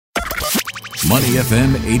Money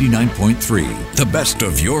FM 89.3, the best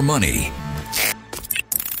of your money.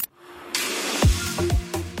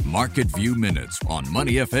 Market View Minutes on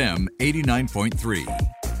Money FM 89.3.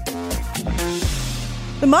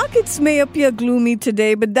 The markets may appear gloomy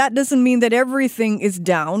today, but that doesn't mean that everything is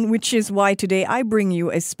down, which is why today I bring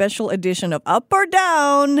you a special edition of Up or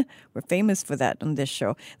Down. We're famous for that on this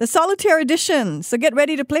show. The Solitaire Edition. So get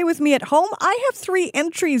ready to play with me at home. I have 3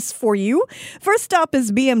 entries for you. First up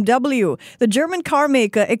is BMW. The German car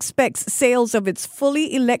maker expects sales of its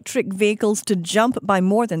fully electric vehicles to jump by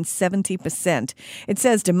more than 70%. It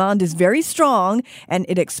says demand is very strong and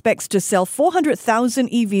it expects to sell 400,000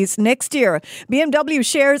 EVs next year. BMW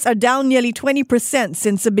shares are down nearly 20%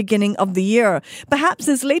 since the beginning of the year. Perhaps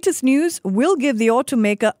this latest news will give the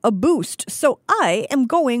automaker a boost. So I am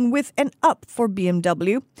going with an up for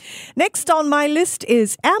BMW. Next on my list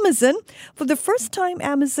is Amazon. For the first time,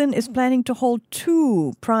 Amazon is planning to hold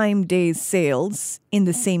 2 Prime Day sales in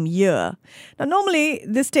the same year. Now, normally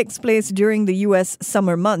this takes place during the US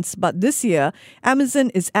summer months, but this year,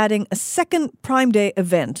 Amazon is adding a second Prime Day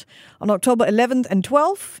event. On October 11th and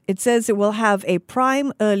 12th, it says it will have a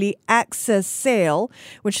Prime Early Access sale,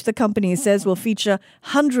 which the company says will feature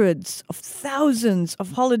hundreds of thousands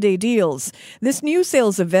of holiday deals. This new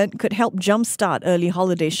sales event could help jumpstart early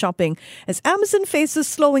holiday shopping as Amazon faces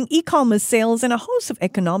slowing e-commerce sales and a host of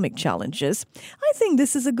economic challenges. I think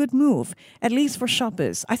this is a good move, at least for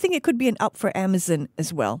shoppers. I think it could be an up for Amazon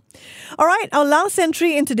as well. All right, our last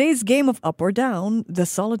entry in today's game of Up or Down, the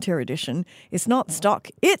Solitaire Edition, is not stock,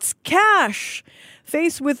 it's cash.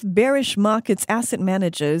 Faced with bearish markets, asset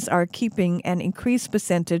managers are keeping an increased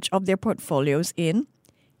percentage of their portfolios in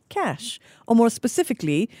cash, or more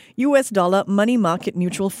specifically, US dollar money market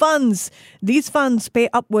mutual funds. These funds pay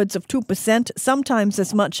upwards of 2%, sometimes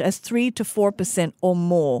as much as 3 to 4% or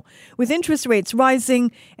more. With interest rates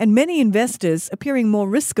rising and many investors appearing more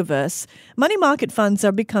risk-averse, money market funds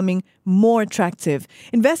are becoming more attractive.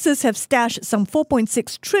 Investors have stashed some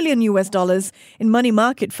 4.6 trillion US dollars in money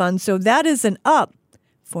market funds, so that is an up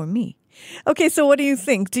for me. Okay, so what do you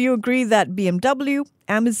think? Do you agree that BMW,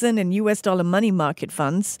 Amazon, and US dollar money market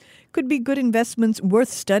funds could be good investments worth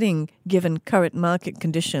studying given current market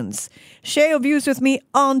conditions? Share your views with me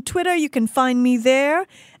on Twitter. You can find me there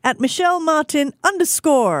at @MichelleMartin_.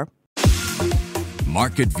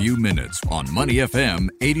 Market View Minutes on Money FM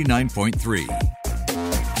 89.3.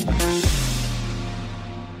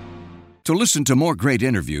 To listen to more great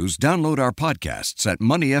interviews, download our podcasts at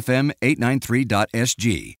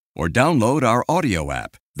moneyfm893.sg or download our audio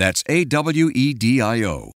app. That's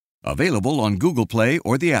AWEDIO. Available on Google Play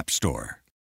or the App Store.